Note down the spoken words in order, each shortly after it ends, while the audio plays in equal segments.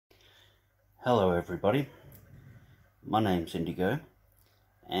Hello everybody, my name's Indigo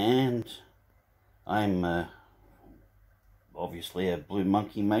and I'm obviously a blue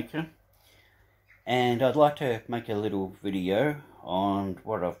monkey maker, and I'd like to make a little video on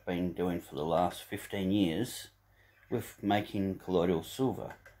what I've been doing for the last 15 years with making colloidal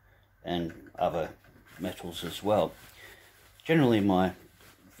silver and other metals as well. Generally my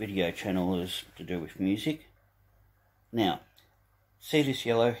video channel is to do with music. Now, see this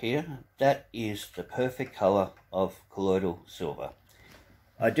yellow here? That is the perfect colour of colloidal silver.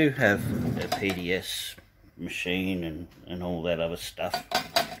 I do have a PDS machine and all that other stuff,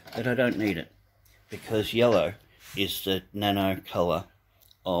 but I don't need it because yellow is the nano colour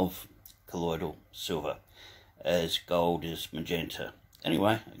of colloidal silver, as gold is magenta.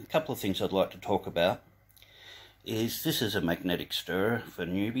 Anyway, a couple of things I'd like to talk about is this is a magnetic stirrer for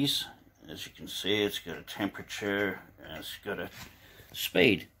newbies. As you can see, it's got a temperature and it's got a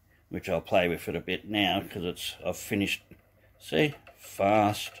speed, which I'll play with it a bit now because I've finished. See,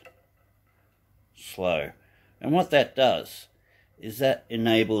 fast, slow, and what that does is that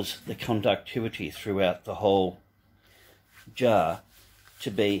enables the conductivity throughout the whole jar to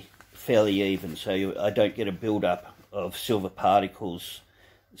be fairly even, so I don't get a build-up of silver particles.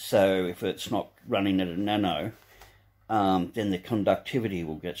 So if it's not running at a nano, then the conductivity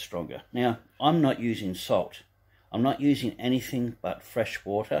will get stronger. Now, I'm not using salt. I'm not using anything but fresh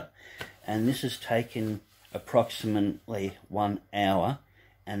water, and this has taken approximately 1 hour,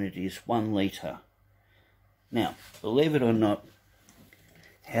 and it is 1 litre. Now, believe it or not,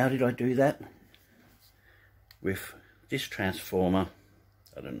 how did I do that? With this transformer.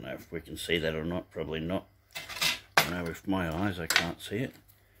 I don't know if we can see that or not, probably not. I know with my eyes I can't see it.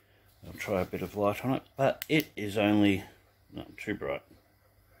 I'll try a bit of light on it, but it is only not too bright.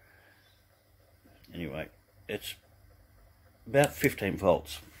 Anyway, it's about 15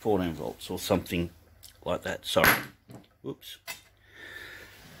 volts, 14 volts or something like that. Sorry. Whoops.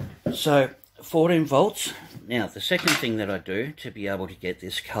 So 14 volts. Now the second thing that I do to be able to get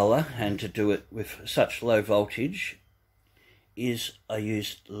this colour and to do it with such low voltage is I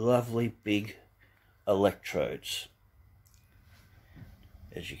use lovely big electrodes.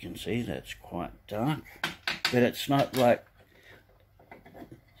 As you can see, that's quite dark, but it's not like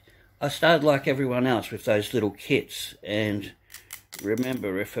I started like everyone else with those little kits, and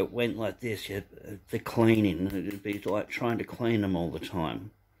remember, if it went like this, the cleaning, it'd be like trying to clean them all the time.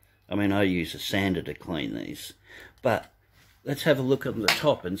 I mean, I use a sander to clean these, but let's have a look at the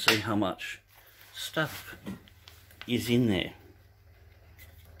top and see how much stuff is in there.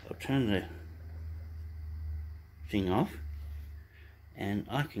 I'll turn the thing off, and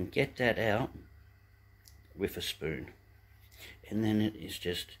I can get that out with a spoon, and then it is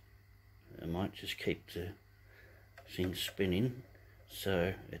just, I might just keep the thing spinning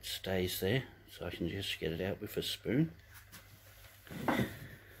so it stays there, so I can just get it out with a spoon.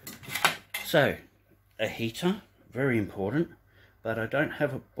 So a heater, very important, but I don't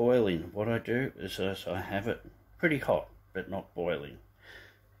have it boiling. What I do is I have it pretty hot but not boiling.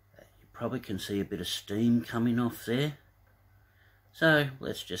 You probably can see a bit of steam coming off there, so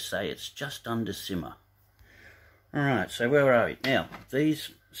let's just say it's just under simmer. Alright, so where are we? Now,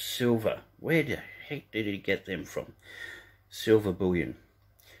 these silver, where the heck did he get them from? Silver bullion.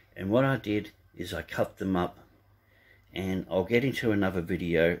 And what I did is I cut them up, and I'll get into another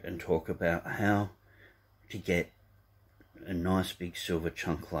video and talk about how to get a nice big silver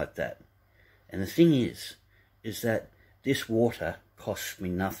chunk like that. And the thing is that this water costs me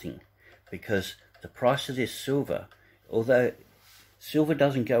nothing, because the price of this silver, although silver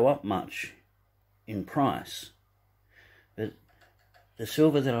doesn't go up much in price, but the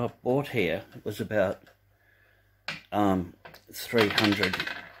silver that I bought here was about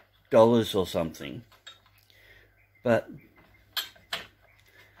 $300 or something, but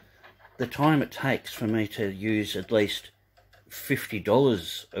the time it takes for me to use at least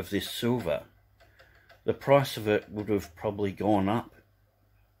 $50 of this silver, the price of it would have probably gone up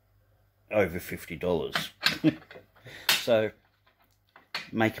over $50. So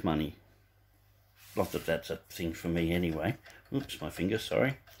make money. Not that that's a thing for me anyway. Oops, my finger,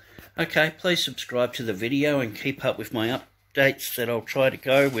 sorry. Okay, please subscribe to the video and keep up with my updates that I'll try to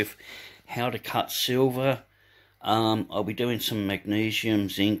go with how to cut silver. I'll be doing some magnesium,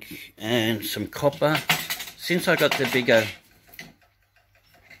 zinc, and some copper. Since I got the bigger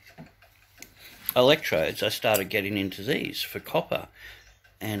electrodes, I started getting into these for copper.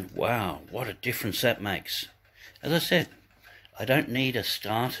 And wow, what a difference that makes. As I said, I don't need a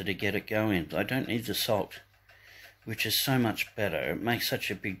starter to get it going. I don't need the salt, which is so much better. It makes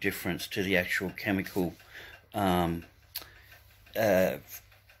such a big difference to the actual chemical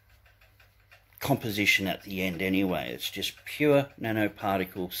composition at the end anyway. It's just pure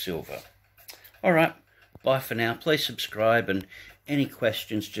nanoparticle silver. Alright, bye for now. Please subscribe, and any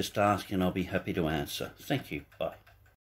questions just ask and I'll be happy to answer. Thank you. Bye.